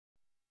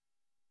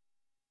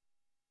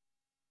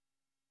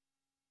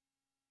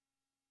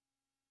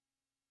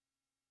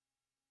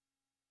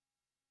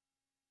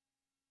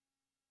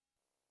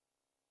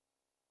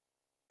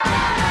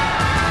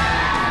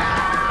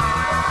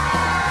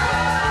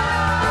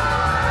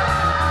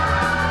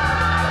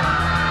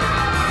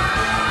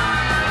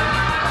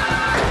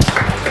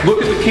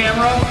look at the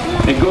camera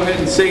and go ahead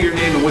and say your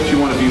name and what you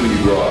want to be when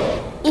you grow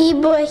up.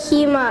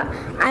 Ibrahima.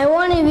 I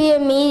want to be a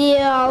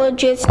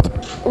meteorologist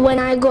when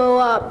I grow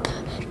up.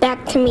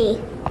 Back to me.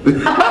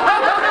 Good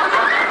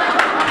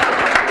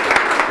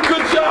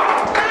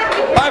job!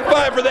 High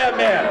five for that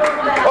man.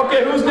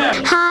 Okay, who's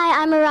next?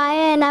 Hi, I'm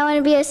Mariah, and I want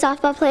to be a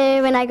softball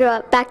player when I grow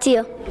up. Back to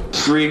you.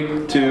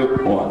 3, 2,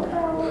 1.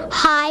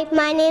 Hi,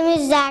 my name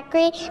is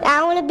Zachary, and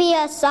I want to be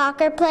a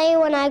soccer player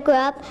when I grow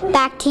up.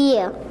 Back to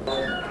you.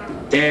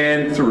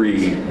 And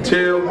 3,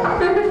 2.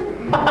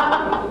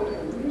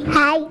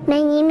 Hi,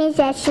 my name is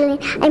Ashley.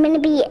 I'm going to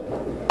be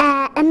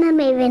a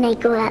mermaid when I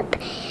grow up.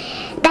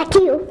 Back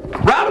to you.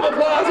 Round of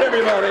applause,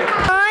 everybody.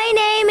 My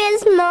name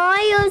is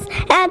Miles,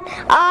 and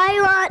I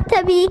want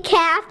to be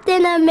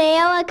Captain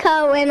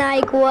America when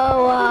I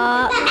grow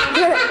up.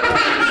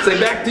 Say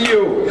back to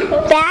you.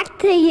 Back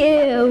to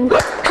you.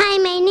 Hi,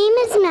 my name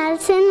is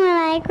Madison. When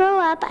I grow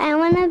up, I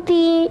want to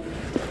be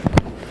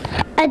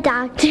a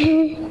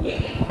doctor.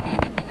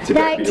 Say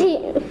back to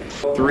you.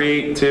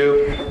 3,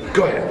 2,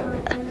 go ahead.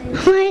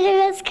 My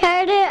name is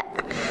Carter.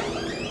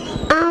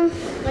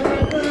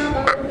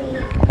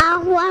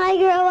 When I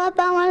grow up,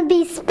 I want to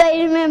be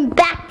Spider-Man.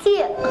 Back to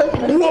you.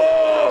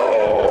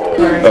 Whoa!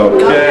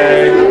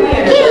 Okay.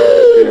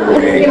 Here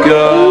we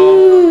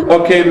go.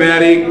 Okay,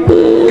 Maddie,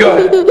 go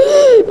ahead.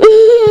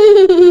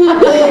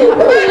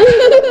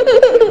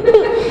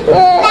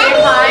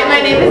 Hi,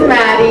 my name is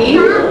Maddie.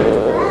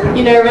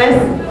 You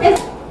nervous?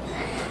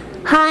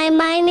 Hi,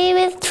 my name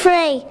is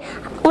Trey.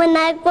 When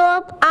I grow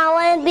up, I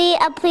want to be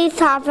a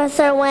police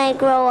officer when I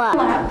grow up.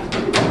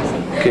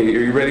 Okay,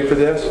 are you ready for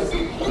this?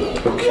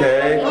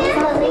 Okay.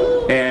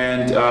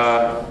 And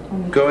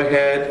go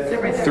ahead.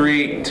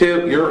 3,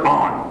 2, you're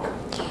on.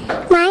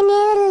 My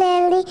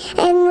name is Lily,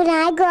 and when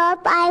I grow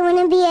up, I want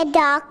to be a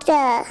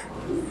doctor.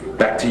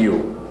 Back to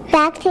you.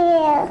 Back to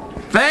you.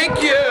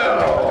 Thank you.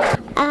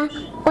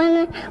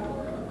 When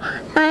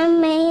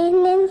I'm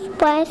in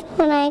sports,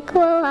 when I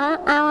grow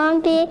up, I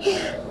want to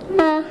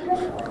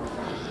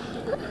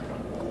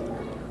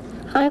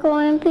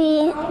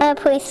be a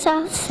police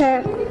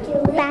officer.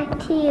 Back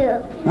to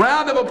you.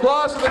 Round of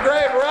applause for the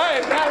great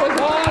Ryan. That was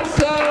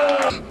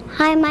awesome.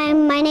 Hi,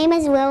 my name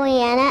is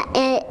Liliana,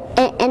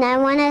 and I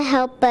want to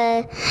help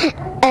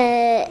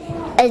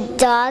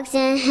dogs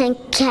and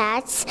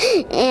cats,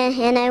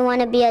 and I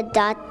want to be a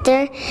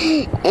doctor.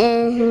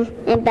 And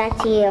back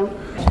to you.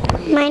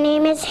 My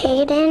name is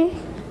Hayden.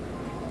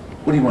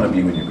 What do you want to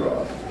be when you grow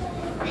up?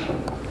 What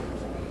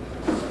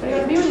do you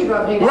want to be when you grow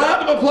up?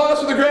 Round of applause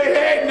for the great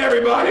Hayden,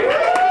 everybody.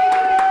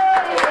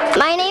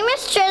 My name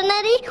is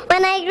Trinity.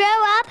 When I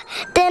grow up,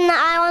 then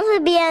I want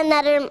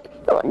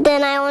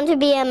to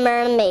be a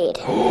mermaid.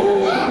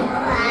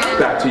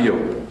 Back to you.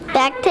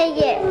 Back to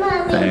you.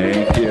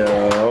 Thank you.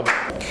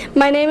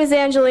 My name is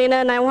Angelina,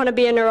 and I want to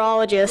be a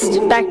neurologist.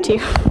 Back to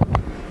you.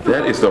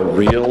 That is the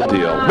real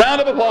deal.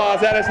 Round of applause.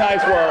 That is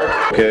nice work.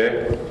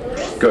 Okay.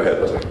 Go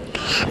ahead.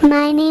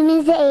 My name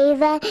is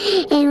Ava,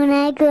 and when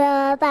I grow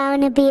up, I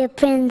want to be a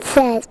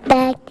princess.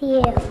 Back to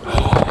you.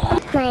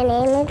 My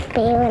name is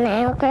Bee. When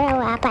I grow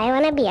up, I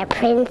want to be a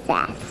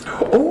princess.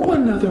 Oh,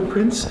 another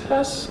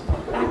princess.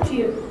 Back to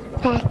you.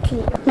 Back to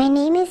you. My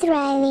name is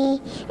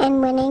Riley,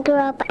 and when I grow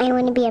up, I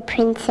want to be a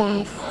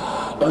princess.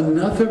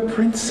 Another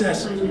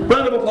princess.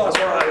 Round of applause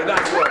for Riley.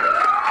 Nice work.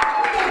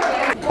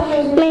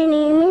 My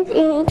name is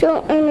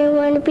Angel, and I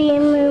want to be a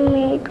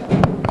mermaid.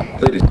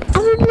 Ladies. I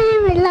want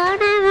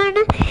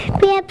to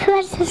be a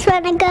princess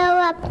when I grow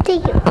up. To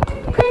you.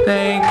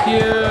 Thank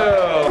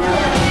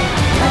you.